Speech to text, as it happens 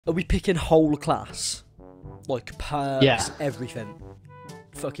Are we picking whole class? Like perks, everything.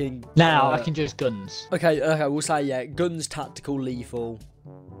 Fucking. Now I can just guns. Okay, we'll say yeah, guns, tactical, lethal,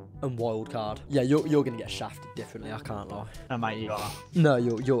 and wild card. Yeah, you're gonna get shafted differently. I can't lie. Oh mate, you are. No,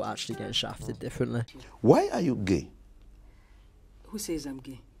 you're actually getting shafted differently. Why are you gay? Who says I'm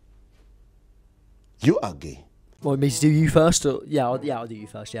gay? You are gay. Well, me to do you first, or I'll do you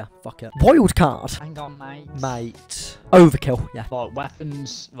first. Yeah, fuck it. Wild card. Hang on, mate. Mate. Overkill. Yeah. Right,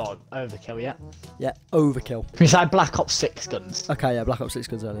 weapons. Right, overkill. Yeah. Yeah, overkill. Can we say Black Ops 6 guns? Okay, yeah, Black Ops 6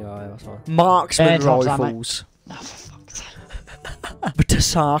 guns earlier. Yeah, that's fine. Marksman rifles. Oh, for fuck's sake.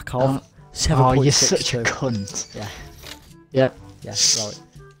 Batasarkov. 7.62. Oh, you're such a cunt. Yeah. Yep. Yeah. Right.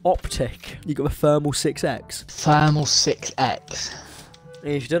 Optic. You got the thermal 6x. Thermal 6x.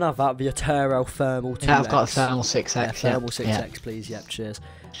 If you don't have that, the Atero thermal 2x. Yeah, I've got a thermal 6x. Yeah, thermal 6x, please. Yep, cheers.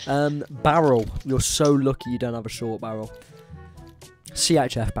 Barrel. You're so lucky you don't have a short barrel.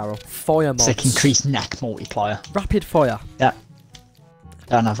 CHF barrel. Fire mods. Sick increased neck multiplier. Rapid fire. Yeah.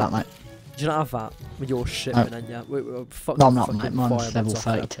 Don't have that, mate. Do you not have that with your shit? No. Then, yeah. No, I'm not, mate. Mine's level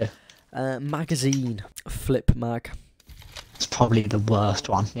 32. Magazine. Flip mag. It's probably the worst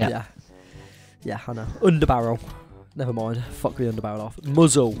one. Yeah. Yeah, I know. Underbarrel. Never mind. Fuck the underbarrel off.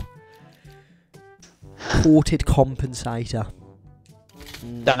 Muzzle. Ported compensator.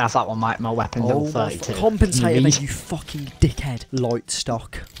 Don't have that one, mate. My weapon's level 32. Compensator, mate, you fucking dickhead. Light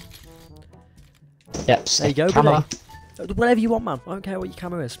stock. Yep. There you go, camera. buddy. Whatever you want, man. I don't care what your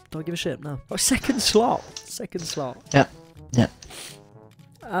camera is. Don't give a shit. No. Oh, second slot. Second slot. Yep. Yep.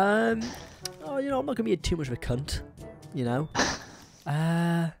 Oh, you know, I'm not gonna be too much of a cunt. You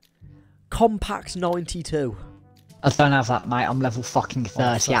know. Compact 92. I don't have that, mate. I'm level fucking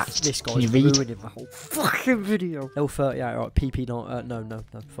 38. This Can you guy's read? ruining the whole fucking video. Level 38, right. PP not. No.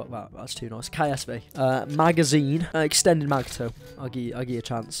 Fuck that. That's too nice. KSV. Magazine. Extended mag 2. I'll give you a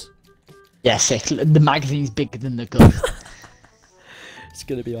chance. Yeah, sick. The magazine's bigger than the gun. It's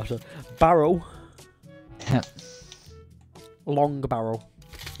gonna be awesome. Barrel. Yeah. Long barrel.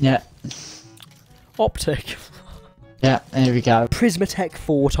 Yeah. Optic. Yeah, there we go. Prismatech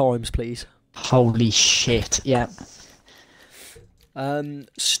 4 times, please. Holy shit, yeah.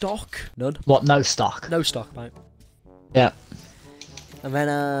 Stock. None. What, no stock? No stock, mate. Yeah. And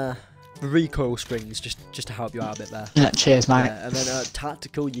then recoil springs, just to help you out a bit there. Yeah, cheers, mate. Yeah, and then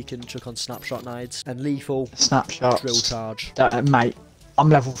tactical, you can chuck on snapshot nades. And lethal, snapshot. Drill charge. Mate, I'm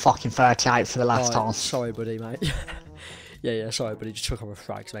level fucking 38 for the last time. Sorry, buddy, mate. yeah, sorry, buddy. Just chuck on the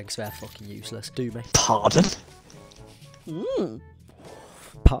frags, mate, because they're fucking useless. Do me. Pardon?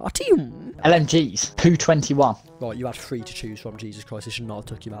 Party. LMGs, Poo 21. Right, you had 3 to choose from. Jesus Christ, it should not have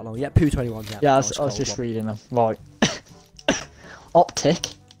took you that long. Yeah, Poo 21. Yeah, Yeah, I was just reading them. Right. Optic.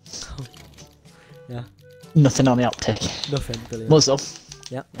 Yeah. Nothing on the optic. Nothing. Brilliant. Muzzle.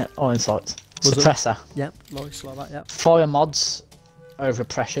 Yeah. Iron sights. Muzzle. Suppressor. Yeah, nice like that. Yeah. Fire mods.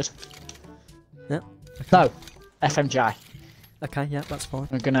 Overpressured. Yeah. Okay. No. FMJ. Okay. Yeah, that's fine.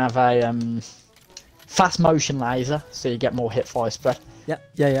 We're gonna have a fast motion laser, so you get more hit fire spread.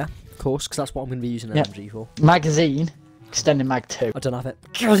 Yeah. Of course, because that's what I'm going to be using an MG for. Magazine, extending mag 2. I don't have it.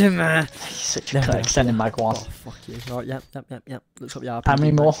 Get in there. Such a cunt, extending mag 1. Oh, fuck you. Right, yep. Looks like you are. How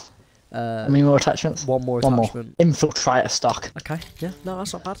many more? How many more attachments? One more attachment. Infiltrator stock. Okay, yeah. No,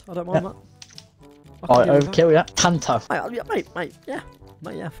 that's not bad. I don't mind that. Alright, overkill, yeah. Tanto. Mate, yeah.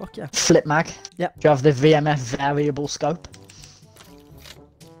 Mate, yeah, fuck yeah. Flip mag. Yep. Do you have the VMF variable scope?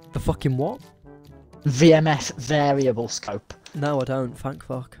 The fucking what? VMF variable scope. No, I don't. Thank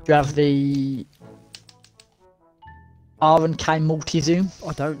fuck. Do you have the R&K multi-zoom?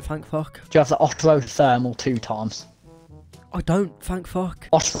 I don't. Thank fuck. Do you have the Otro thermal 2 times? I don't. Thank fuck.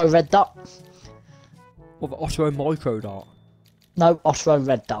 Otro red dot? What, the Otto micro dart? No, Otro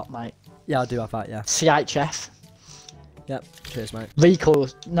red dot, mate. Yeah, I do have that, yeah. CHF? Yep. Cheers, mate. Recoil?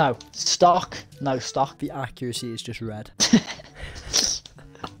 No. Stock? No stock. The accuracy is just red.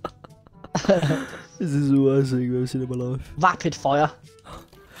 This is the worst thing I've ever seen in my life. Rapid fire?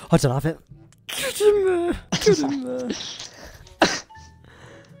 I don't have it. Get in there. Get in there.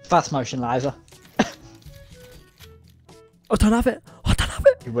 Fast motion laser? I don't have it. I don't have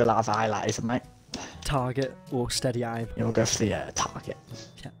it. You will have eye laser, mate. Target or steady aim. You'll go for the target.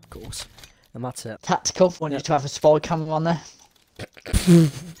 Yeah, of course. And that's it. Tactical? Want you to have a spy camera on there?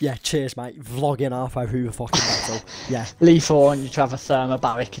 Yeah, cheers, mate. Vlogging halfway through the fucking battle. Yeah. Lethal, want you to have a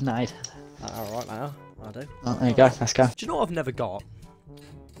thermobaric grenade. Alright, now. I do. Oh, there you go, let's go. Do you know what I've never got?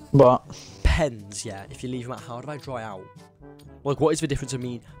 What? Pens, yeah. If you leave them out, how do they dry out? Like, what is the difference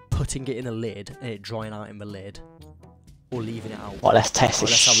between putting it in a lid and it drying out in the lid? Or leaving it out? Well, let's test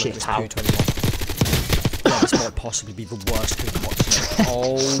this Let's have a look shit at out. this Poo 21. Yeah, this might possibly be the worst kickbox.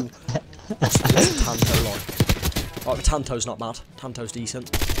 Oh, what's the Tanto like? Oh, the Tanto's not bad. Tanto's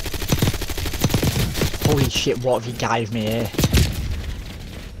decent. Holy shit, what have you gave me here?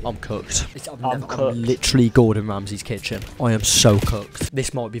 I'm cooked. I'm cooked. I'm literally Gordon Ramsay's kitchen. I am so cooked.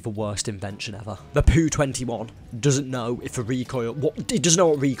 This might be the worst invention ever. The Poo 21 doesn't know if a recoil. It doesn't know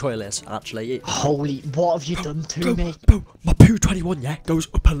what recoil is. Actually. Holy, what have you done to me? Bro, my Poo 21, yeah, goes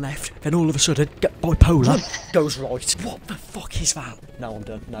up and left. Then all of a sudden, get bipolar, goes right. What the fuck is that? No, I'm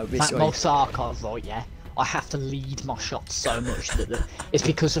done. No, this That Mosarkov, right? Yeah. I have to lead my shots so much that it's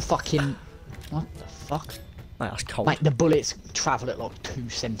because of fucking. What the fuck? Mate, that's cold. Like the bullets travel at like 2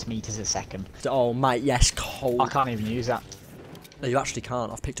 centimeters a second. Oh, mate, yes, cold. I can't even use that. No, you actually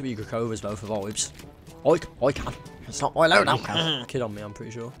can't. I've picked up Yugokovas though for vibes. I can. It's not my loadout. Kid on me, I'm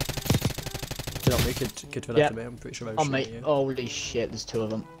pretty sure. Kid on me, kid for left of me, I'm pretty sure. On me. Holy shit, there's 2 of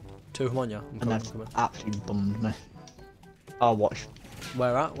them. 2 of them on you. And that's absolutely bummed me. Oh, watch.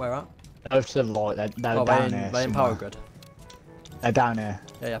 Where at? Where at? Over to the right, they're Oh, down here. They're in power grid. They're down here.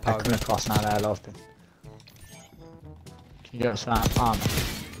 Yeah, They're power coming grid. across now, they're loving. Can you get us that armor?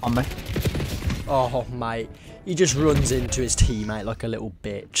 On me? Oh, mate. He just runs into his teammate like a little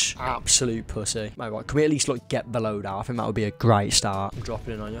bitch. Absolute pussy. Mate, right, can we at least like get the loadout? I think that would be a great start. I'm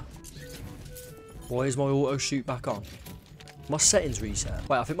dropping in on you. Why is my auto shoot back on? My settings reset.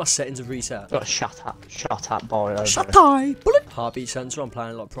 Wait, I think my settings have reset. Got a shot at boy over Shut there. up! Bullet! Heartbeat sensor, I'm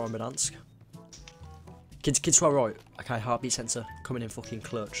playing like Prime Verdansk. Kids to our right. Okay, heartbeat sensor coming in fucking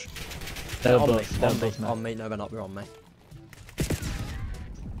clutch. They're on me, both, on me. No, they're not. They're on me.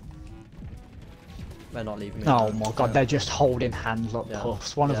 They're not leaving me. Oh my god, they're just holding hands like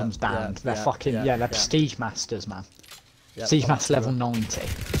puffs. One of them's down. They're fucking, they're prestige masters, man. Prestige master level 90.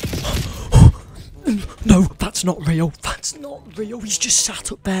 No, that's not real. That's not real. He's just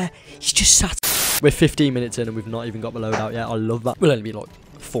sat up there. He's just sat. We're 15 minutes in and we've not even got the loadout yet. I love that. We'll only be like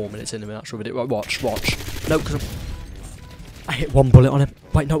 4 minutes in a actual video. Right, watch. No, because I hit 1 bullet on him.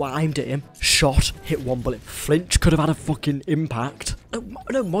 Wait, no, I aimed at him. Shot. Hit 1 bullet. Flinch could have had a fucking impact.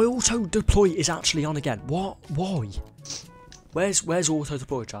 No, my auto deploy is actually on again. What? Why? Where's auto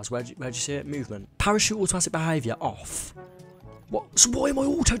deploy, Chaz? Where'd you see it? Movement. Parachute automatic behaviour off. What? So why am I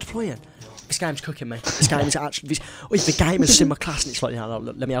auto deploying? This game's cooking me. This game is actually. The game is in my class and it's like, no,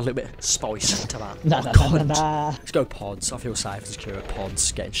 let me add a little bit of spice to that. No. Let's go pods. I feel safe and secure at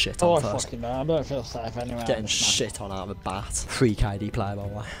pods. Getting shit on first. Fucking man, I don't feel safe anyway. Getting shit on out of the bat. 3 KD player, by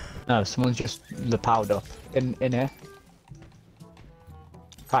the way. No, someone's just the powered up. In here.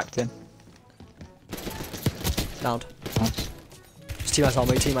 Cracked in. Downed. Oh. Teammates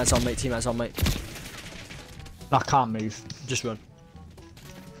on me. I can't move. Just run.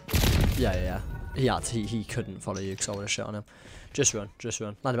 Yeah. He couldn't follow you because I would have shit on him. Just run.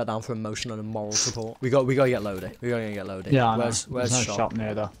 Land back down for emotional and moral support. We gotta get loaded. Yeah, where's no shop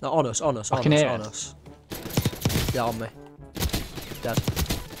near though. No, on us. Yeah, on me. Dead.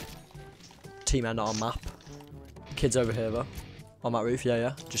 Teammate not on map. Kids over here though. On that roof,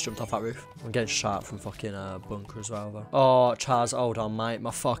 yeah. Just jumped off that roof. I'm getting shot from fucking bunker as well though. Oh, Chaz, hold on, mate. My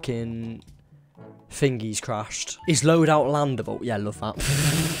fucking thingy's crashed. Is loadout landable? Yeah, love that.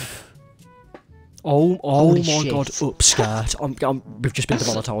 Oh my shit. god, upskirt. We've just been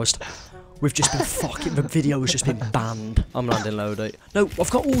demonetised. We've just been fucking. The video has just been banned. I'm landing loadout. No,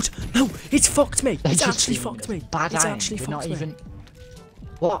 I've got auto. No, it's fucked me. It's actually fucked me. Bad it's aim. actually We're fucked not me. even.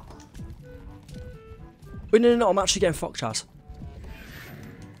 What? Wait, no, I'm actually getting fucked, Chaz.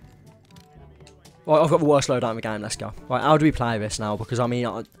 Right, I've got the worst loadout in the game. Let's go. Right, how do we play this now? Because I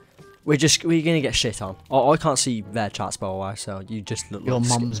mean, we're gonna get shit on. I can't see their chats by the way, so you just look Your like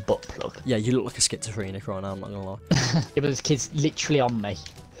mum's butt plug. Yeah, you look like a schizophrenic right now. I'm not gonna lie. Yeah, but this kid's literally on me.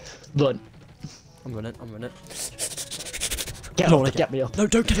 Run. I'm running. Get up, get me up. No,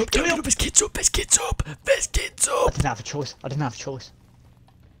 don't get up. Get me up. There's kids up. I didn't have a choice.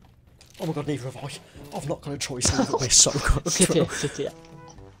 Oh my god, neither have I. I've not got a choice. We're so cooked. Sit here.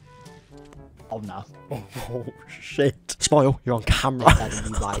 Oh no. Oh shit. Smile, you're on camera. Then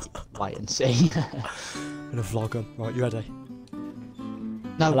you wait and see. I'm gonna vlog them. Right, you ready?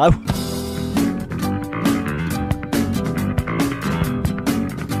 No. Hello?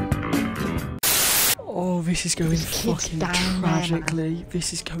 Oh, this is going fucking tragically.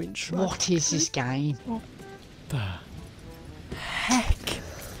 This is going tragically. What is this game? What the heck?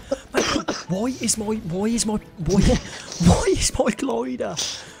 Why is my glider?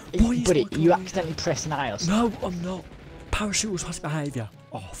 Buddy, you accidentally pressed an I or something. No, I'm not. Parachute automatic behaviour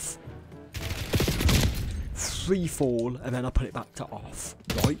off. Free fall, and then I put it back to off.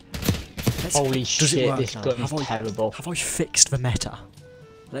 Right? Holy shit, this now? gun is terrible. Have I fixed the meta?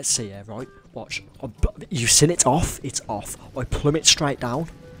 Let's see here, right? Watch. You've seen it's off. It's off. I plummet straight down.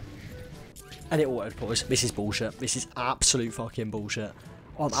 And it auto deploys. This is bullshit. This is absolute fucking bullshit.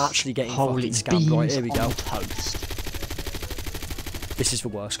 I'm actually getting fucking scammed. Right, here we go. This is the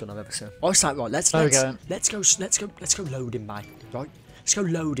worst gun I've ever seen. I was like, right, let's go loading bay. Right? Let's go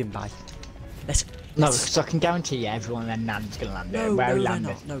loading bay. No, because I can guarantee you everyone then Nan's gonna land there. Where are we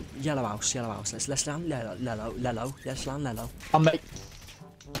landing? No, yellow house. Let's land Lello. Let's land Lello. I'll make.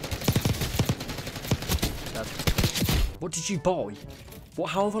 What did you buy? What?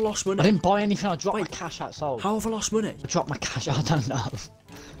 How have I lost money? I didn't buy anything. I dropped my cash outside. How have I lost money? I dropped my cash. I don't know.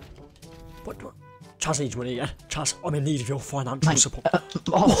 What? Chaz needs money, yeah? Chaz, I'm in need of your financial support.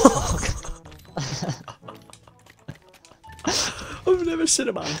 Oh, fuck. I've never seen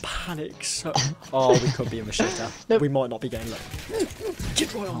a man panic so... Oh, we could be in the shitter. No. We might not be getting low.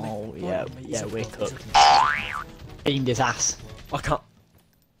 Get right on me. Oh, yeah, yeah, we're cooked. Beamed his ass. I can't...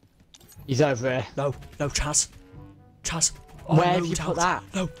 He's over here. No, Chaz. Oh, where have you put that?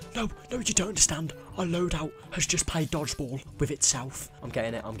 No, you don't understand. Our loadout has just played dodgeball with itself. I'm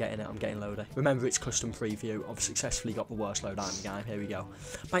getting loaded. Remember, it's custom preview. I've successfully got the worst loadout in the game. Here we go.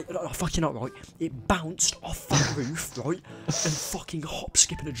 Mate, fucking not right. It bounced off that roof, right? And fucking hop,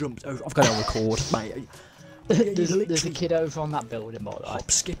 skip and a jumped over. I've got it on record, mate. There's a kid over on that building, by the way. Hop,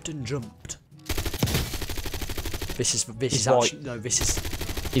 skipped and jumped. This is He's actually... No, this is...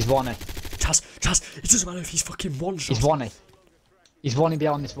 He's one-y. Chaz, it doesn't matter if he's fucking one shot. He's one-y. He's one-y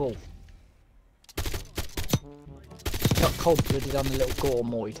behind this wall. Got cold-blooded on the little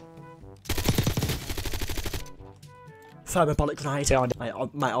gormoid. Thermobolic grenade. Behind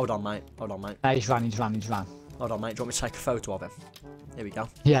Mate, hold on, mate. No, he's ran. Hold on, mate. Do you want me to take a photo of him? Here we go.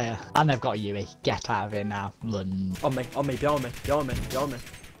 Yeah. And they've got a UE. Get out of here now. Run. On me, behind me.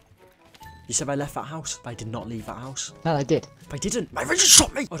 You said they left that house. They did not leave that house. No, they did. They didn't. They just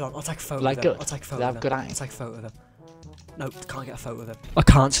shot me. Hold on, I'll take a photo of him. Good. I'll take a photo they of have him. good aim. I'll take a photo of him. No, can't get a photo of him. I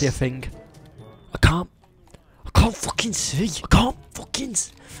can't see a thing. I can't fucking see.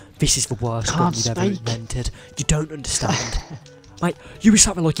 This is the worst gun you've ever invented. You don't understand. Mate, you were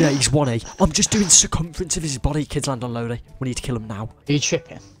something like, yeah, he's 1A. I'm just doing circumference of his body. Kids land on loadie. We need to kill him now. Are you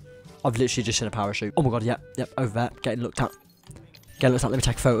tripping? I've literally just seen a parachute. Oh my god, yep, over there. Getting looked at. Let me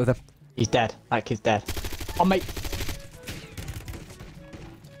take a photo of him. He's dead. That kid's dead. Oh, mate.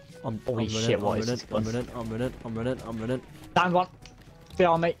 I'm running. Down one.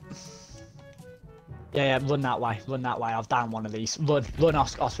 Behind me. Yeah, run that way. I've downed one of these. Run,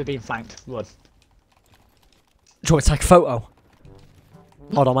 Oscar, we're being flanked. Run. Do you want to take a photo?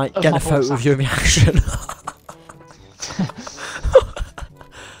 Hold on, mate. Get a photo of you in the action.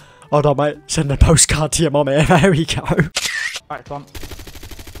 Hold on, mate. Send a postcard to your mummy. There we go. Right, come on.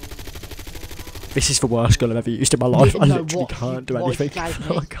 This is the worst gun I've ever used in my life. I literally can't do anything.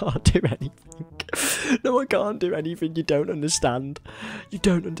 No, I can't do anything. No, I can't do anything. You don't understand.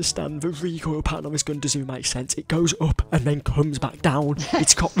 The recoil pattern on this gun doesn't even make sense. It goes up and then comes back down.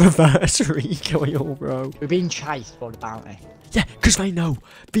 It's got reverse recoil, bro. We're being chased by the bounty. Yeah, because they know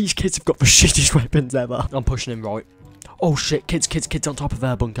these kids have got the shittest weapons ever. I'm pushing him right. Oh shit, kids on top of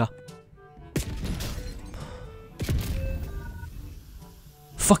their bunker.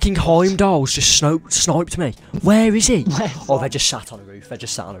 Fucking Heimdall's just sniped me. Where is he? Oh, they're just sat on a roof. They're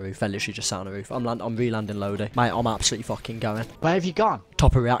literally just sat on a roof. I'm re-landing Lodi. Mate, I'm absolutely fucking going. Where have you gone?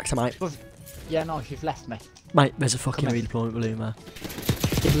 Top of reactor, mate. Yeah, no, you've left me. Mate, there's a fucking redeployment balloon there.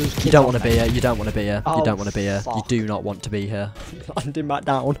 You don't want to be here. You don't want to be here. You don't want to be here. You do not want to be here. Landing back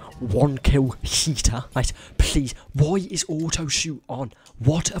down. 1 kill heater. Mate, please. Why is auto shoot on?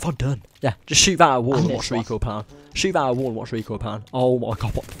 What have I done? Yeah, just shoot that at a wall and watch recoil pan. Shoot that at a wall and watch recoil pan. Oh my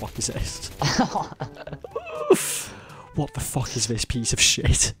god, what the fuck is this? What the fuck is this piece of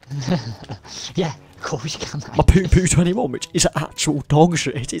shit? Yeah, of course you can. My poo 21, which is actual dog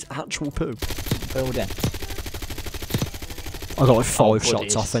shit. It's actual poo. Building. I got like 5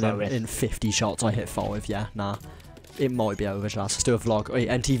 shots off in 50 shots. I hit 5. Yeah, nah. It might be over, Jazz. Let's do a vlog. Wait,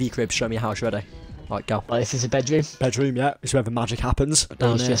 NTV crib, show me your house ready. Right, go. Well, this is a bedroom. Bedroom, yeah. It's where the magic happens.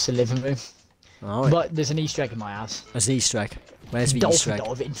 It's just a living room. Oh, but there's an Easter egg in my house. There's an Easter egg. Where's the Easter egg?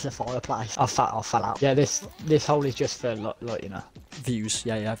 Dolphin into the fireplace. I fell out. Yeah, this hole is just for, like, you know. Views.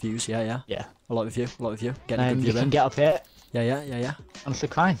 Yeah, views. Yeah. Yeah. I like the view. Getting a good view you can get up here. Yeah. Honestly,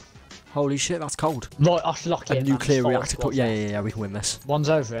 crying. Holy shit, that's cold. Right, I should lock it. A nuclear reactor. Yeah, we can win this. One's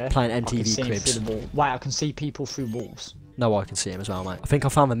over here. Playing NTV cribs. Wait, I can see people through walls. No, I can see him as well, mate. I think I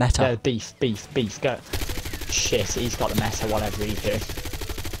found the meta. Yeah, beef, go. Shit, he's got the meta, whatever he's doing.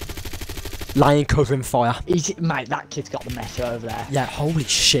 Lying covering fire. Mate, that kid's got the meta over there. Yeah, holy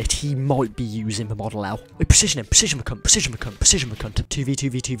shit, he might be using the Model L. Wait, precision him, precision the cunt, precision the cunt, precision the cunt.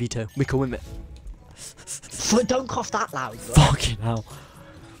 2v2, 2v2. We can win it. Don't cough that loud, bro. Fucking hell.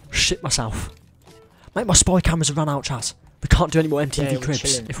 Shit myself. Mate, my spy cameras have run out, Chaz. We can't do any more MTV Yeah, we're cribs.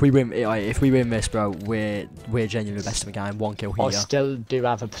 chilling. If we win this, bro, we're genuinely the best in the game. 1 kill here. I still do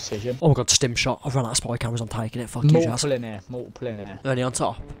have a precision. Oh my god, stim shot. I've run out of spy cameras, I'm taking it. Fuck you, Chaz. Multiple in here, multiple in here. Only on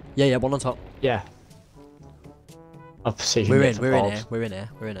top? Yeah, one on top. Yeah. A precision. We're in different here, balls. we're in here.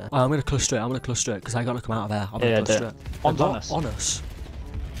 Oh, I'm gonna cluster it, because I gotta come out of there. I'm gonna cluster it. One's on us. On us?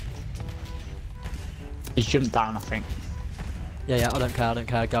 He's jumped down, I think. Yeah, I don't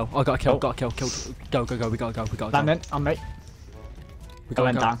care, go. I got a kill, Go, we gotta go. I'm in, I'm mate. We I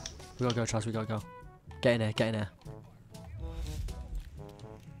went down. We gotta go, Chaz, we gotta go. Get in here.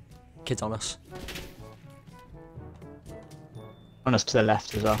 Kid's on us. On us to the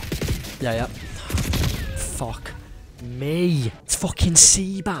left as well. Yeah. Fuck me. It's fucking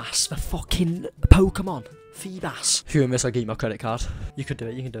Seabass, the fucking Pokemon. Feebas. If you win this, I'll give you my credit card. You can do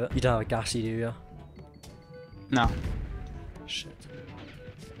it. You don't have a gassy, do you? No. Shit.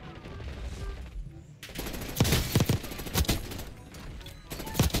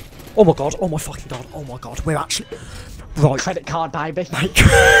 Oh my god, oh my fucking god, oh my god, we're actually... Right. Credit card, baby. Mate.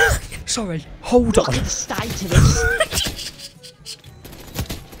 Sorry, hold on. Look at the state of this.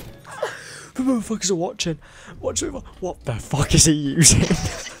 The motherfuckers are watching. What the fuck is he using?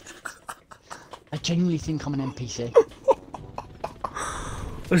 I genuinely think I'm an NPC.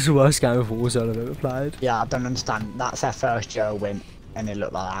 This is the worst game of Warzone I've ever played. Yeah, I don't understand. That's our first Joe win, and it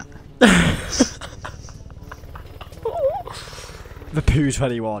looked like that. The Poo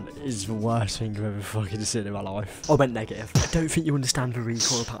 21 is the worst thing I've ever fucking seen in my life. I went negative. I don't think you understand the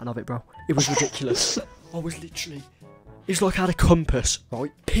recoil pattern of it, bro. It was ridiculous. I was literally... It's like I had a compass,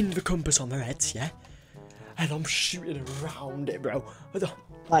 right? Pinned the compass on their heads, yeah? And I'm shooting around it, bro.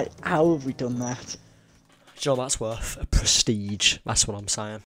 Like, how have we done that? John, that's worth a prestige. That's what I'm saying.